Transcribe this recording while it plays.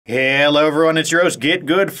Hello everyone, it's your host Get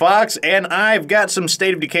Good Fox, and I've got some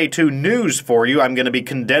State of Decay 2 news for you. I'm going to be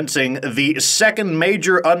condensing the second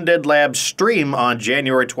major Undead Labs stream on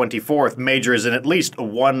January 24th. Major is in at least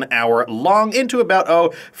 1 hour long, into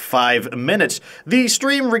about, 5 minutes. The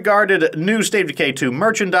stream regarded new State of Decay 2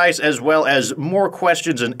 merchandise, as well as more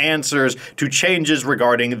questions and answers to changes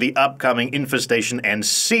regarding the upcoming Infestation and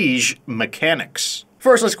Siege mechanics.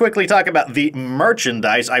 First, let's quickly talk about the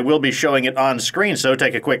merchandise. I will be showing it on screen, so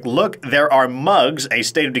take a quick look. There are mugs, a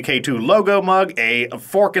State of Decay 2 logo mug, a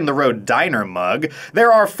Fork in the Road diner mug.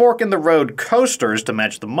 There are Fork in the Road coasters to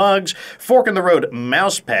match the mugs, Fork in the Road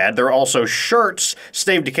mouse pad. There are also shirts,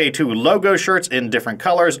 State of Decay 2 logo shirts in different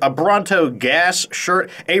colors, a Bronto gas shirt,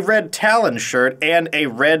 a Red Talon shirt, and a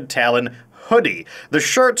Red Talon hoodie. The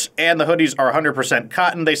shirts and the hoodies are 100%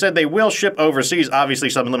 cotton. They said they will ship overseas. Obviously,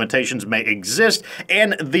 some limitations may exist,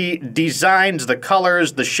 and the designs, the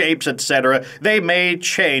colors, the shapes, etc., they may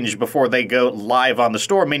change before they go live on the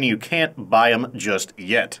store, meaning you can't buy them just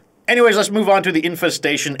yet. Anyways, let's move on to the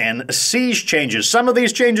Infestation and Siege changes. Some of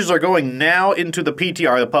these changes are going now into the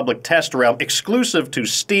PTR, the public test realm, exclusive to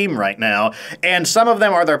Steam right now, and some of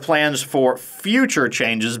them are their plans for future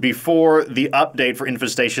changes before the update for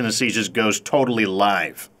Infestation and Sieges goes totally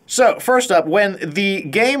live. So, first up, when the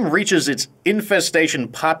game reaches its infestation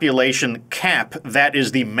population cap, that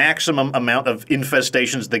is the maximum amount of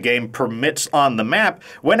infestations the game permits on the map,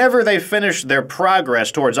 whenever they finish their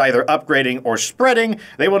progress towards either upgrading or spreading,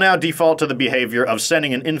 they will now default to the behavior of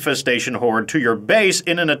sending an infestation horde to your base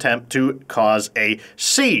in an attempt to cause a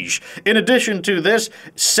siege. In addition to this,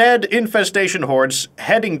 said infestation hordes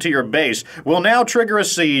heading to your base will now trigger a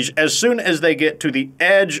siege as soon as they get to the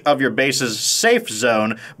edge of your base's safe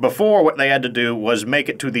zone. Before, what they had to do was make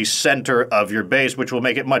it to the center of your base, which will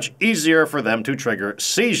make it much easier for them to trigger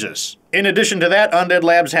sieges. In addition to that, Undead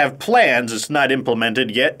Labs have plans, it's not implemented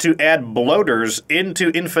yet, to add bloaters into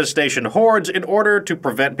infestation hordes in order to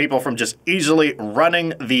prevent people from just easily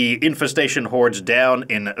running the infestation hordes down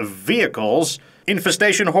in vehicles.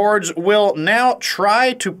 Infestation hordes will now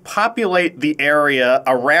try to populate the area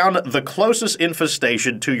around the closest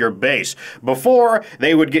infestation to your base. Before,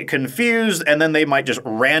 they would get confused and then they might just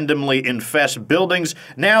randomly infest buildings.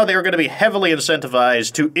 Now they're going to be heavily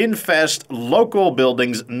incentivized to infest local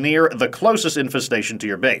buildings near the closest infestation to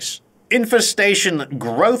your base. Infestation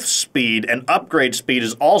growth speed and upgrade speed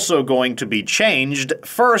is also going to be changed.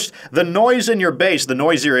 First, the noise in your base, the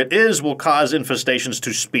noisier it is, will cause infestations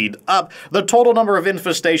to speed up. The total number of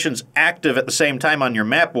infestations active at the same time on your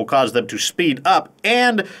map will cause them to speed up,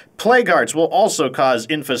 and plague hearts will also cause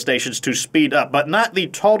infestations to speed up, but not the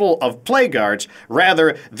total of plague hearts,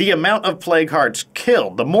 rather the amount of plague hearts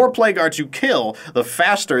killed. The more plague hearts you kill, the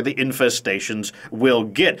faster the infestations will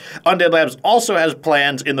get. Undead Labs also has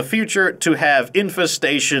plans in the future to have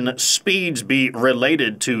infestation speeds be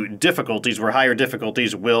related to difficulties, where higher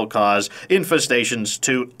difficulties will cause infestations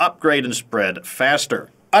to upgrade and spread faster.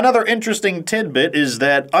 Another interesting tidbit is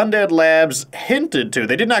that Undead Labs hinted to,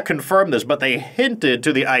 they did not confirm this, but they hinted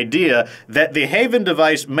to the idea that the Haven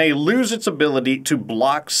device may lose its ability to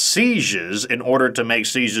block sieges in order to make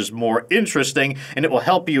sieges more interesting, and it will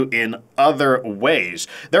help you in other ways.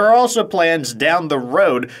 There are also plans down the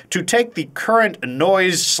road to take the current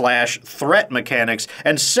noise/threat mechanics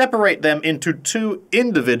and separate them into two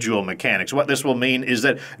individual mechanics. What this will mean is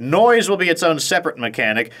that noise will be its own separate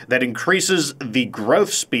mechanic that increases the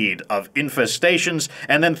growth speed of infestations,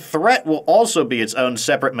 and then threat will also be its own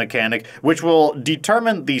separate mechanic, which will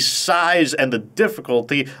determine the size and the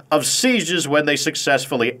difficulty of sieges when they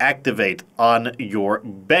successfully activate on your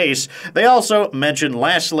base. They also mentioned,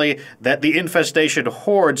 lastly, that the infestation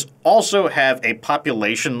hordes also have a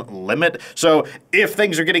population limit, so if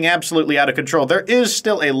things are getting absolutely out of control, there is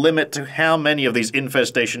still a limit to how many of these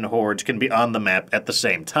infestation hordes can be on the map at the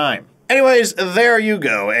same time. Anyways, there you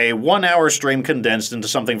go, a 1 hour stream condensed into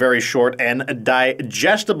something very short and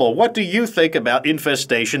digestible. What do you think about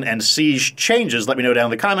Infestation and Siege changes? Let me know down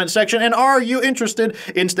in the comment section, and are you interested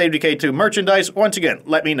in State of Decay 2 merchandise? Once again,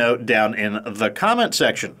 let me know down in the comment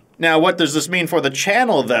section. Now, what does this mean for the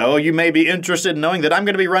channel, though? You may be interested in knowing that I'm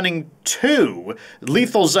going to be running 2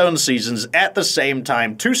 Lethal Zone seasons at the same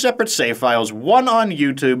time. 2 separate save files, one on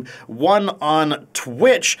YouTube, one on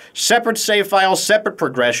Twitch. Separate save files, separate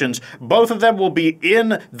progressions. Both of them will be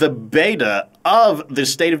in the beta of the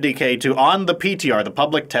State of Decay 2 on the PTR, the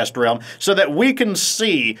public test realm, so that we can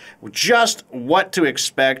see just what to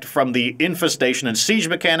expect from the Infestation and Siege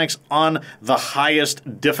mechanics on the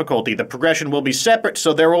highest difficulty. The progression will be separate,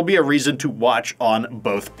 so there will be be a reason to watch on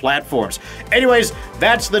both platforms. Anyways,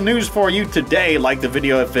 that's the news for you today. Like the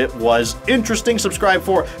video if it was interesting. Subscribe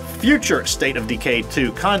for future State of Decay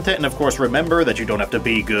 2 content. And of course, remember that you don't have to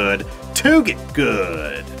be good to get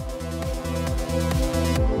good.